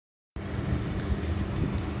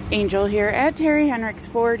Angel here at Terry Henricks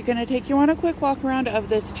Ford. Going to take you on a quick walk around of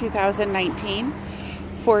this 2019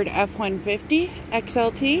 Ford F150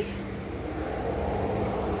 XLT.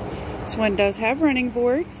 This one does have running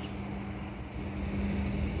boards.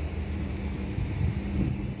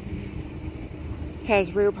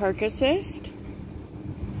 Has rear park assist.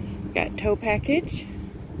 Got tow package.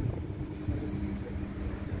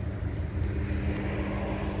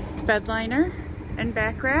 Bed liner and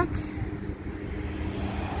back rack.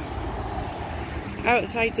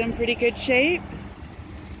 Outside's in pretty good shape.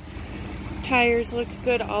 Tires look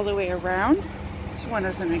good all the way around. This one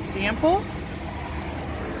is an example.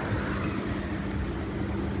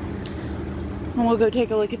 And we'll go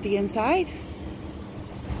take a look at the inside.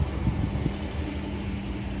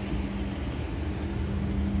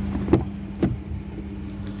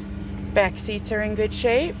 Back seats are in good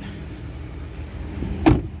shape.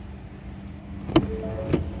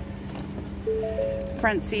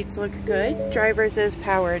 Front seats look good. Driver's is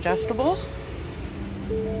power adjustable.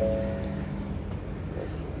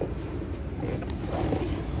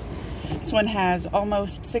 This one has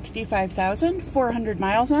almost 65,400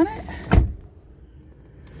 miles on it.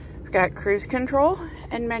 We've got cruise control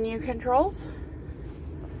and menu controls.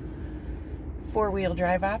 Four-wheel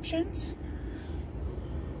drive options.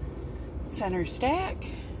 Center stack.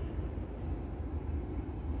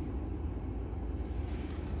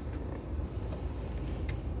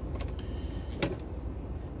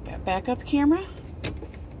 Backup camera.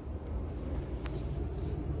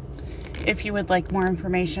 If you would like more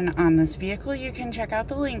information on this vehicle, you can check out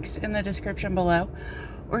the links in the description below,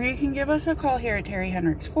 or you can give us a call here at Terry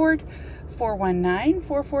Henricks Ford,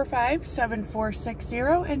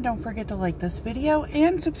 419-445-7460, and don't forget to like this video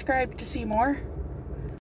and subscribe to see more.